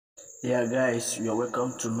Yeah guys, you are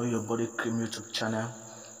welcome to Know Your Body Cream YouTube channel.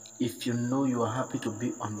 If you know you are happy to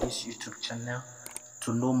be on this YouTube channel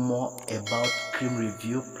to know more about cream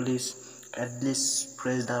review, please kindly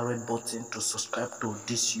press that red button to subscribe to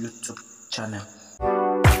this YouTube channel.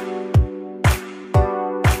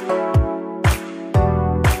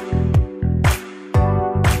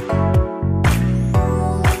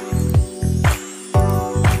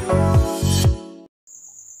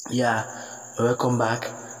 Yeah, welcome back.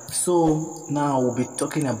 So now we'll be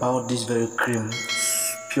talking about this very cream,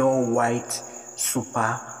 pure white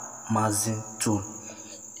super Maxitone.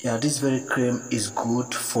 Yeah, this very cream is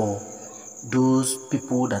good for those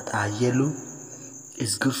people that are yellow.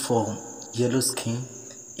 It's good for yellow skin.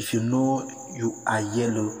 If you know you are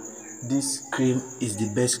yellow, this cream is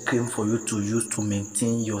the best cream for you to use to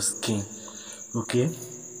maintain your skin. Okay,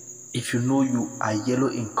 if you know you are yellow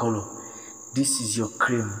in color, this is your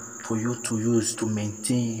cream for you to use to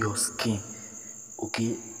maintain your skin.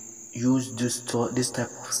 Okay, use this type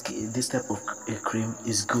of skin. This type of a cream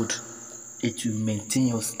is good. It will maintain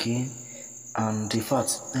your skin, and in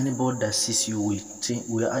fact, anybody that sees you will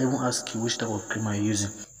even ask you which type of cream are you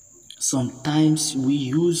using. Sometimes we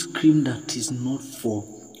use cream that is not for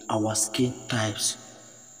our skin types.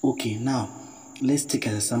 Okay, now let's take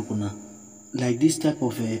an example now. Like this type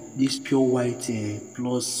of this pure white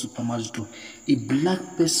plus super Maxitone, a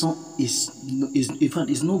black person is in fact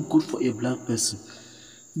is not good for a black person,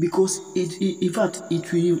 because in fact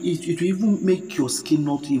it will even make your skin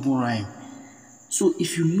not even rhyme. So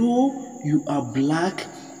if you know you are black,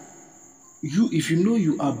 if you know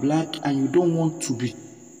you are black and you don't want to be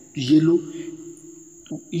yellow,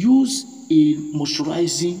 use a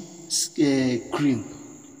moisturizing cream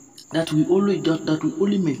that will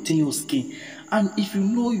only maintain your skin. And if you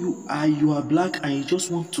know you are black and you just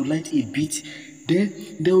want to light a bit, then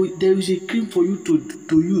there is a cream for you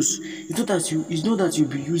to use. It's not that you'll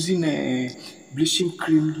be using a bleaching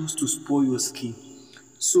cream just to spoil your skin.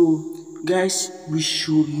 So guys, we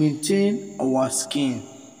should maintain our skin.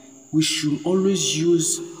 We should always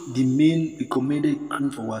use the main recommended cream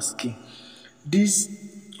for our skin. This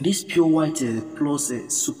pure white plus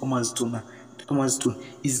super Maxitone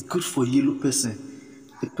is good for yellow person.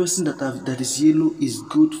 The person that is yellow is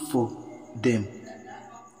good for them.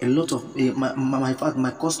 A lot of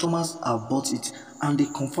my customers have bought it and they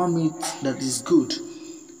confirm it that is good.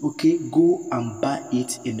 Okay, go and buy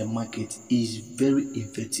it in the market. It is very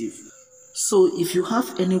effective. So if you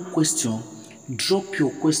have any question, drop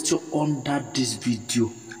your question under this video.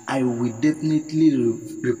 I will definitely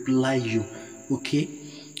reply you. Okay,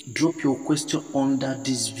 drop your question under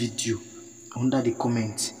this video, under the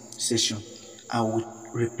comment section. I will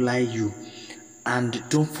reply you. And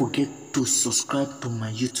don't forget to subscribe to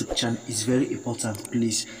my YouTube channel. It's very important.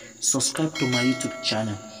 Please subscribe to my YouTube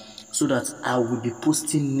channel so that I will be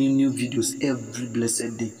posting new videos every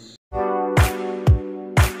blessed day.